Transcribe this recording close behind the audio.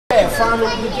Find him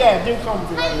with the jab, then come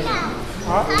to that.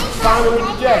 Find him with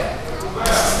the jab.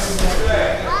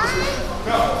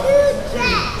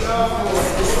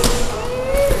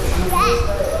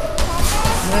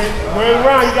 Ring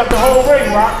around, you got the whole ring,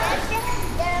 Rock.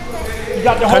 You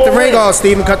got the whole ring. Cut the ring off,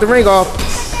 Steven. Cut the ring off.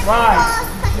 Right.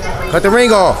 Cut the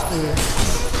ring off.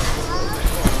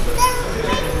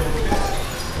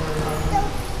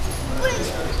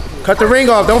 Cut the ring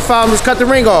off. Don't foul him. Just cut the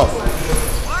ring off.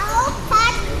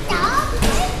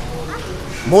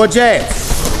 More jabs.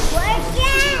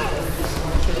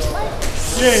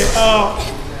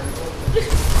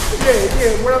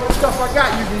 Yeah, whatever stuff I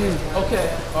got you can use. Okay,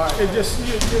 all right. And just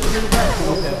get it back.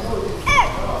 Okay.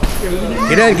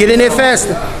 Get in there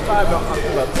faster.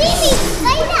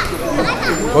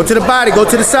 Go to the body, go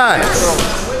to the side.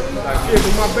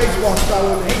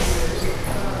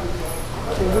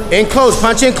 In close,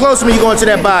 punch in close when you go into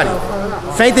that body.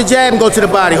 Feint the jab and go to the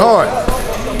body, hard.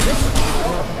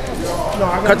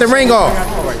 Cut the ring off.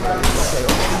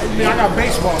 I got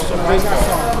baseball stuff. I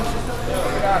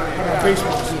got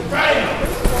baseball stuff.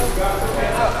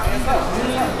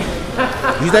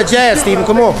 Use that jab, Steven,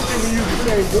 come on.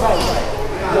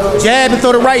 Jab and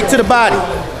throw the right to the body.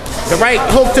 The right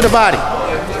hook to the body.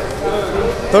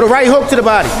 Throw the right hook to the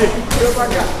body.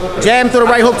 Jab and throw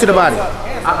the right hook to the body.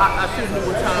 I shouldn't know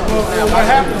what time. What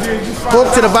happens is you find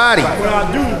Hook to the body. What I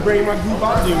do is bring my group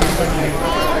out there.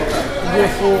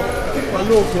 Therefore, my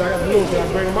little kid, I got the little kid, I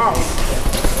bring them out. And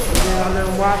then I let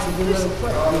them watch and then let them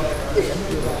play. I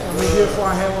mean, therefore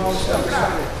I have all the stuff.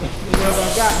 Whatever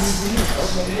I got, you can use.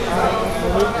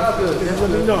 That's what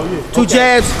they know, yeah. Two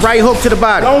jabs, right hook to the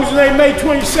body. As long as they May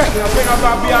 22nd, I think I'm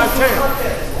about to be out of town.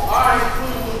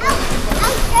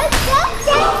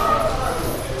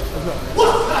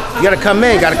 You gotta come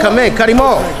in, cut him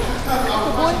off.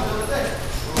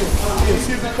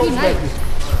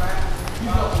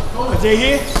 Is they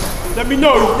here? Let me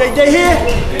know. They here?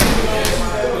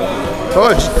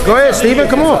 Coach, go ahead, Steven,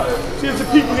 come on. See if the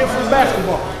people here from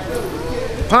basketball.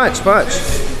 Punch.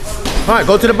 Punch,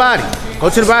 go to the body. Go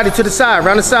to the body, to the side,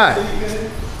 around the side.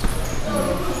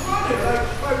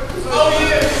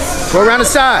 Go around the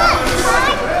side.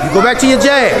 You go back to your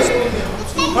jabs.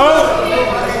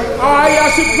 All right, y'all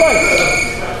should play.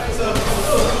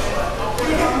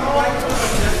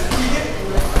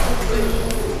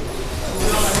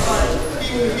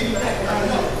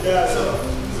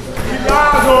 Keep your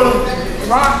eyes on them,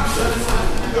 Rock.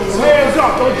 Hands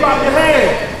up, don't drop your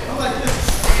hand.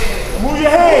 Move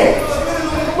your head.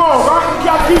 Come on, Rock, you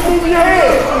gotta keep moving your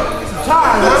head. You're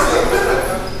tired, huh?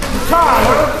 You're tired,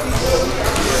 huh?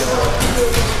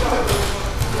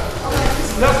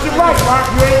 Left to right, Rock,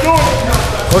 you ain't doing it.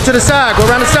 Go to the side, go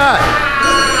around the side.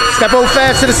 Step over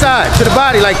fast to the side, to the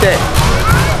body like that.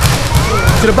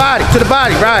 To the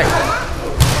body, right.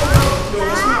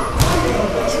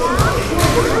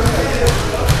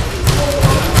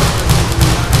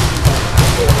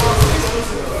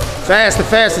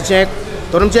 Faster, champ.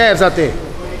 Throw them jabs out there.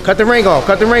 Cut the ring off,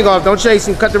 don't chase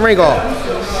him, cut the ring off.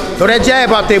 Throw that jab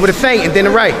out there with a feint and then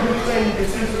the right.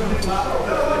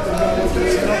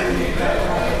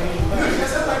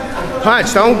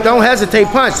 Punch, don't hesitate,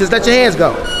 punch, just let your hands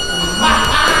go.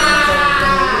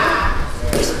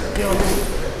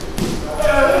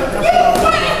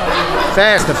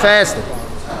 Faster.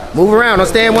 Move around, don't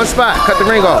stay in one spot, cut the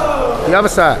ring off. The other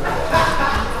side.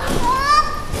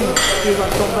 If I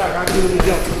come back, I'll give him a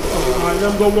jump. All right,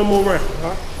 let him go one more round. All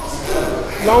right?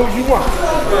 As long as you want.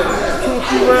 2 or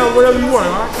 3 rounds, whatever you want.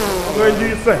 All right? Go ahead and do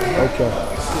your thing. Okay.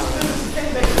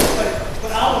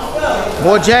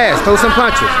 More jabs, throw some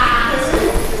punches.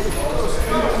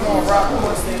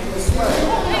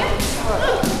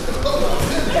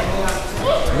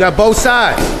 You got both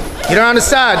sides. Get around the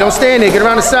side, don't stand there, get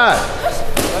around the side.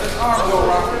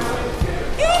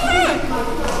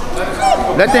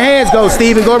 Let the hands go,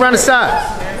 Steven. Go around the side.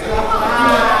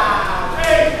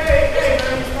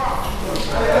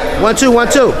 1-2,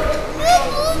 1-2.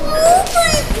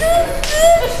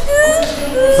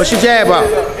 Push your jab out.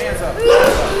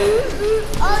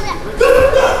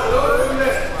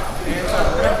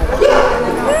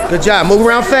 Good job. Move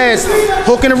around fast.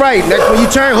 Hook in the right. When you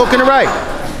turn, hook in the right.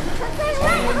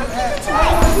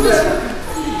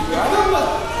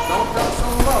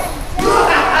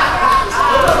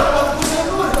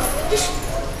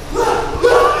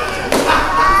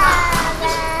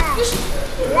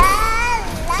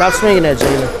 Stop swinging that,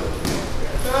 Jalen.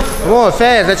 Come on,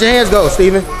 fast. Let your hands go,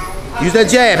 Steven. Use that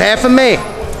jab. Half a man.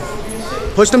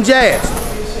 Push them jabs.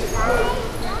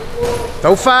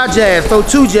 Throw 5 jabs. Throw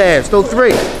 2 jabs. Throw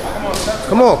 3.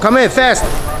 Come on. Come in faster.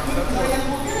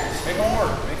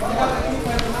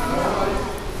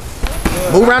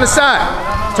 Move around the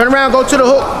side. Turn around, go to the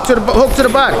hook to the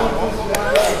body.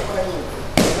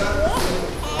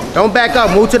 Don't back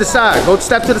up, move to the side. Go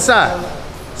step to the side.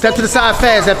 Step to the side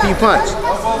fast after you punch.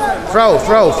 Throw,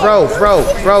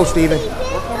 Steven.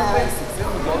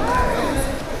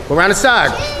 Go around the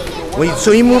side.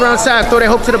 So you move around the side, throw that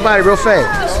hook to the body real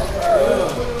fast.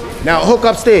 Now hook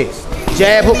upstairs.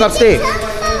 Jab, hook upstairs.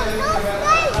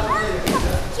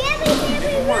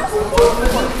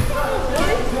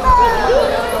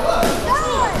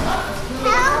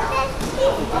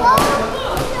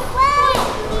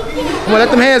 Come on,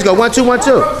 let them hands go. 1, 2, 1, 2.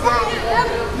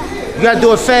 You gotta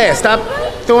do it fast. Stop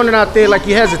throwing it out there like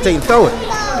you're hesitating. Throw it.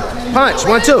 Punch.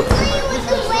 1, 2.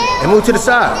 And move to the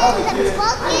side.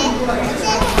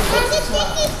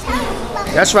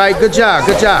 That's right. Good job.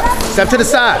 Good job. Step to the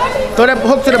side. Throw that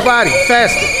hook to the body.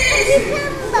 Faster.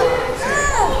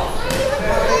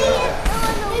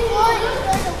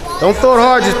 Don't throw it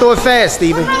hard. Just throw it fast,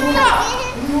 Steven.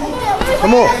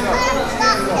 Come on.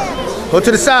 Go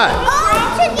to the side.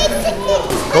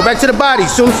 Go back to the body.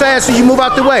 Soon fast so you move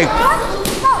out the way.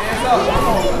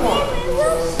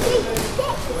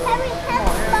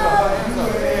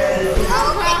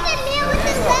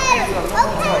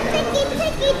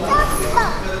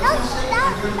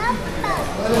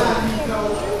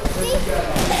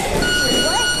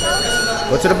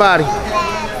 Go to the body.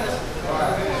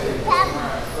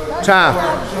 Time.